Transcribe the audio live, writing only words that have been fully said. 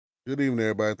Good evening,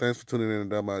 everybody. Thanks for tuning in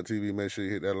to Dumb TV. Make sure you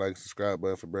hit that like, subscribe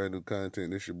button for brand new content.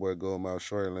 This your boy Gold Mouth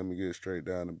Short. Let me get straight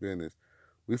down to business.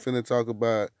 We finna talk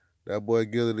about that boy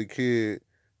Gillie the Kid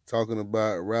talking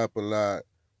about rap a lot,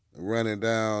 running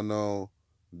down on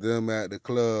them at the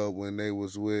club when they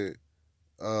was with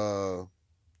uh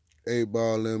 8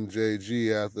 Ball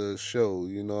MJG after a show.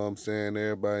 You know what I'm saying?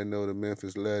 Everybody know the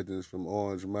Memphis Legends from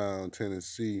Orange Mound,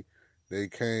 Tennessee. They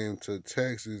came to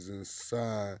Texas and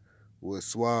signed with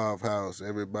Suave House.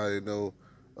 Everybody know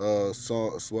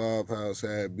Suave House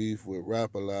had beef with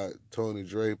Rap a Lot, Tony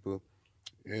Draper.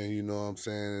 And you know what I'm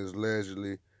saying? It's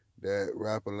allegedly that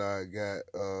Rap a Lot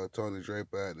got Tony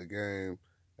Draper at the game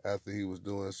after he was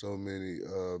doing so many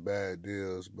bad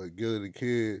deals. But Gillie the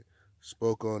Kid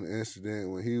spoke on the incident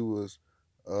when he was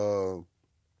uh,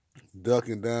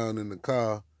 ducking down in the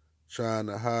car trying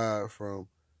to hide from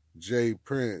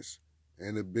Jprince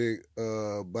and the big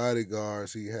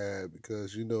bodyguards he had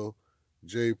because you know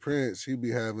Jprince he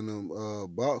be having them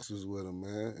boxers with him,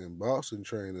 man, and boxing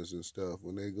trainers and stuff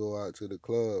when they go out to the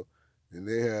club, and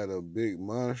they had a big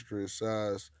monstrous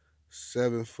size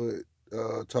 7 foot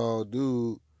tall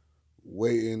dude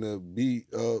waiting to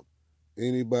beat up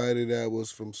anybody that was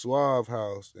from Suave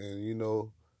House. And, you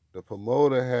know, the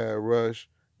promoter had rushed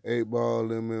 8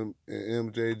 Ball and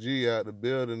MJG out the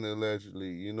building allegedly,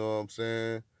 you know what I'm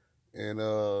saying?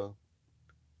 And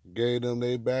gave them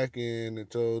they back in and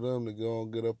told them to go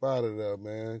and get up out of there,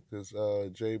 man, because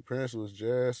Jprince was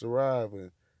just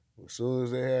arriving. As soon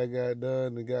as they had got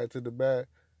done and got to the back,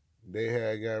 they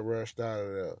had got rushed out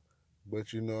of there.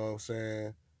 But you know what I'm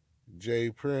saying?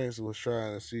 Jprince was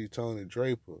trying to see Tony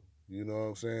Draper. You know what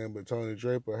I'm saying? But Tony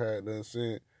Draper had done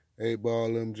sent 8 Ball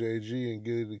MJG and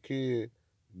Gillie the Kid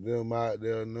them out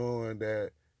there knowing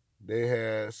that they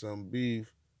had some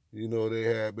beef. You know, they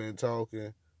had been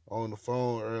talking on the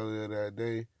phone earlier that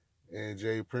day, and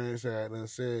Jprince had done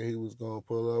said he was gonna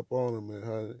pull up on him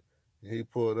and he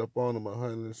pulled up on him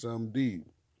 100 and some deep.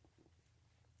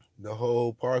 The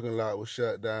whole parking lot was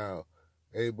shut down.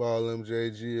 8 Ball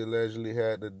MJG allegedly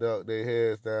had to duck their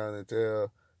heads down and tell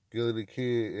Gillie the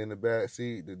Kid in the back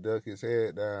seat to duck his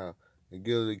head down. And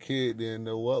Gillie the Kid didn't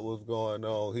know what was going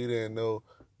on. He didn't know,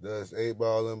 does 8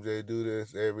 Ball MJ do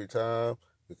this every time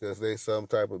because they some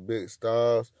type of big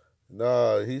stars?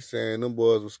 Nah, he's saying them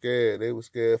boys were scared. They were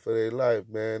scared for their life,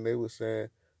 man. They were saying,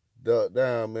 duck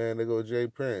down, man. They go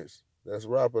Jprince. That's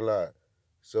rap a lot.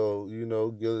 So, you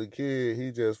know, Gillie the Kid,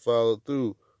 he just followed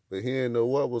through. But he didn't know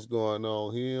what was going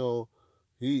on.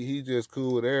 He just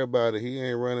cool with everybody. He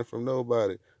ain't running from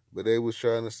nobody. But they was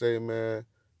trying to say, man,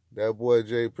 that boy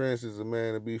Jprince is a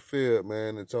man to be feared,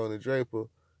 man. And Tony Draper,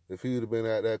 if he would have been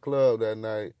at that club that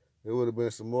night, it would have been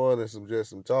some more than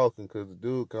some talking, because the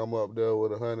dude come up there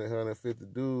with 150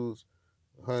 dudes,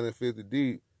 150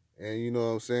 deep. And you know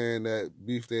what I'm saying, that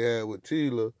beef they had with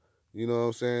Tila, you know what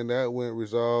I'm saying, that went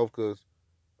resolved because,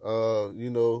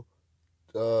 you know,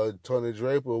 Tony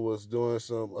Draper was doing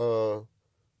some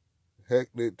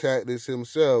hectic tactics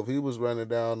himself. He was running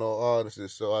down on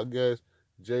artists. So I guess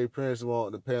Jprince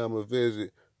wanted to pay him a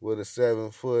visit with a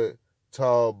 7 foot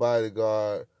tall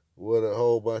bodyguard with a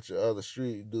whole bunch of other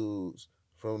street dudes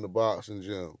from the boxing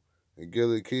gym. And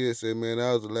Gillie Kid said, man,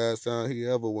 that was the last time he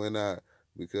ever went out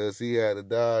because he had to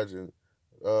dodge and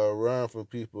run from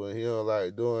people, and he don't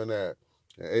like doing that.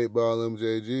 And 8 Ball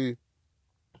MJG,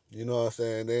 you know what I'm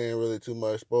saying, they ain't really too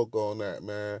much spoke on that,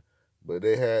 man. But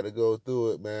they had to go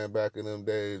through it, man, back in them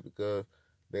days because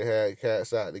they had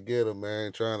cats out to get them,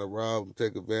 man, trying to rob them,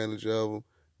 take advantage of them.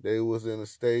 They was in a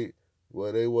state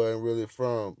where they wasn't really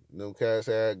from. Them cats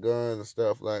had guns and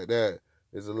stuff like that.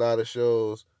 There's a lot of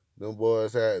shows them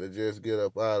boys had to just get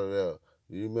up out of there.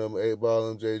 You remember 8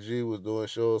 Ball MJG was doing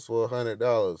shows for $100,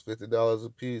 $50 a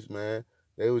piece, man.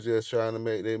 They was just trying to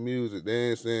make their music. They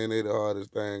ain't saying they the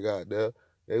hardest thing out there.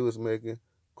 They was making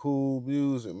cool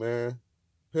music, man.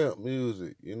 Pimp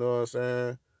music, you know what I'm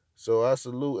saying? So I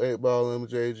salute 8 Ball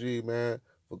MJG, man,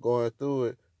 for going through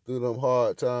it, through them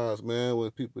hard times, man, when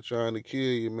people trying to kill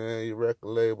you, man. Your record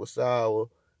label sour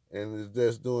and it's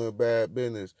just doing bad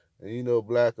business. And you know,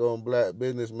 black on black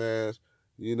businessmen,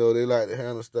 you know, they like to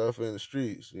handle stuff in the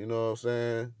streets, you know what I'm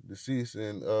saying? The cease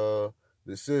and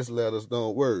desist letters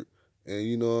don't work. And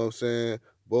you know what I'm saying?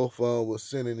 Both of them was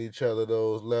sending each other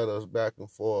those letters back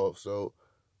and forth. So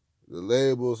the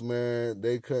labels, man,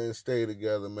 they couldn't stay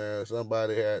together, man.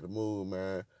 Somebody had to move,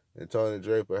 man. And Tony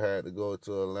Draper had to go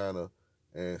to Atlanta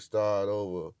and start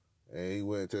over. And he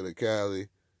went to the Cali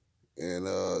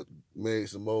and made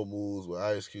some more moves with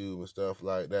Ice Cube and stuff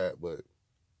like that. But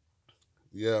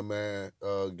yeah, man,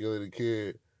 Gillie the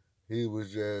Kid, he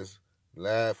was just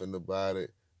laughing about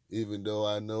it. even though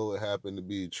I know it happened to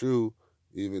be true,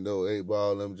 even though 8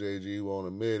 Ball MJG won't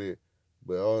admit it.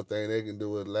 But the only thing they can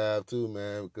do is laugh too,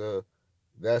 man, because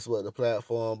that's what the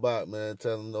platform about, man,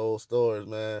 telling those stories,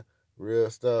 man, real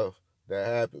stuff that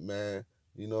happened, man.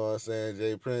 You know what I'm saying?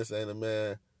 Jprince ain't a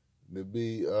man to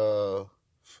be,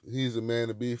 he's a man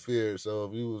to be feared. So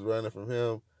if you was running from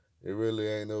him, it really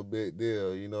ain't no big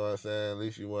deal. You know what I'm saying? At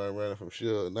least you weren't running from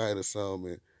Suge Knight or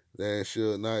something. Then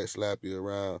Suge Knight slap you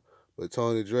around. But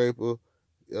Tony Draper,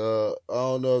 I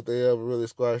don't know if they ever really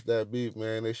squashed that beef,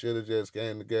 man. They should have just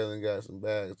came together and got some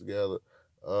bags together.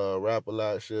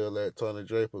 Rap-A-Lot should let Tony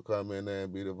Draper come in there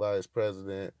and be the vice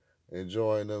president and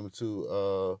join them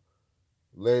two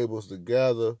labels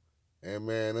together. And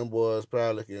man, them boys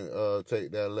probably can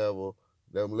take that level,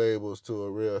 them labels, to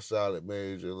a real solid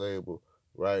major label.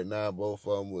 Right now, both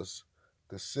of them was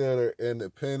considered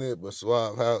independent, but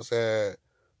Suave House had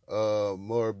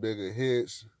more bigger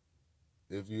hits,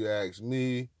 if you ask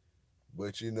me.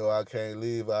 But you know, I can't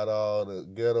leave out all the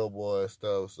Ghetto Boy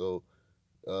stuff. So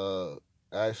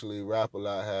actually,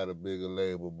 Rap-A-Lot had a bigger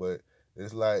label, but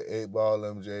it's like 8 Ball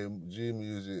MJG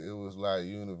music. It was like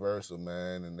Universal,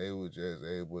 man, and they were just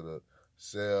able to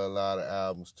sell a lot of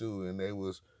albums too, and they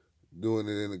was doing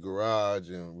it in the garage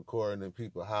and recording in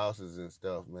people's houses and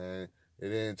stuff, man. It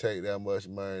didn't take that much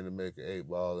money to make an 8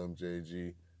 Ball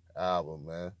MJG album,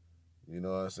 man. You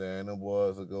know what I'm saying? Them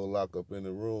boys will go lock up in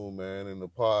the room, man, in the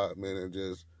apartment, and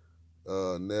just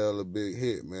nail a big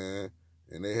hit, man.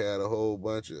 And they had a whole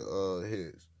bunch of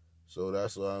hits. So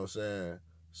that's what I'm saying.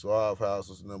 Suave House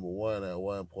was #1 at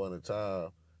one point in time,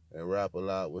 and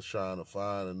Rap-A-Lot was trying to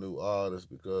find a new artist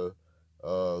because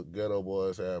Ghetto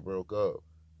Boys had broke up.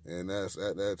 And that's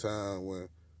at that time when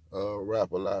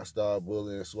Rap-A-Lot started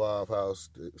bullying Suave House,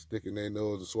 sticking their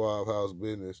nose in Suave House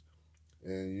business.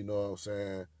 And you know what I'm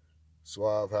saying?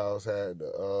 Suave House had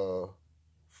to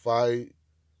fight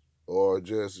or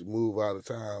just move out of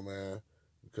town, man,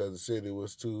 because the city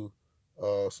was too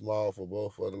small for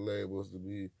both of the labels to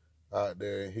be out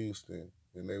there in Houston.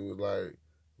 And they was like,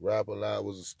 Rap-A-Lot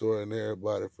was extorting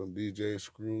everybody from DJ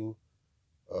Screw,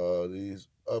 these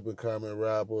up-and-coming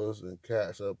rappers and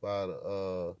cats up out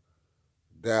of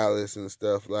Dallas and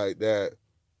stuff like that.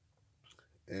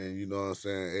 And you know what I'm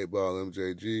saying, 8 Ball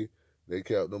MJG, they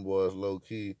kept them boys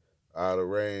low-key, out of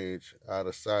range, out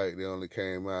of sight. They only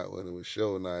came out when it was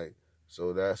show night.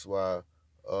 So that's why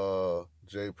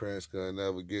Jprince couldn't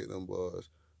never get them boys.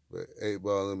 But 8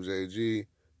 Ball MJG,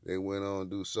 they went on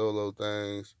to do solo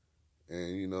things.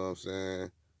 And you know what I'm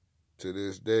saying, to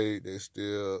this day, they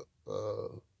still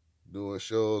doing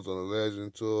shows on the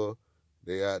Legend Tour.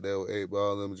 They out there with 8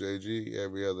 Ball MJG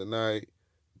every other night,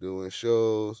 doing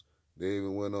shows. They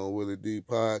even went on Willie D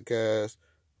podcast.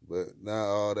 But now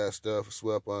all that stuff is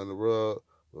swept under the rug.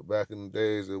 But back in the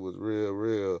days, it was real,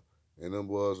 real. And them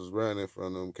boys was running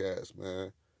from them cats,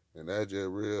 man. And that's just a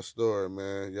real story,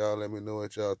 man. Y'all let me know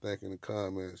what y'all think in the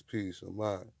comments. Peace. I'm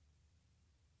out.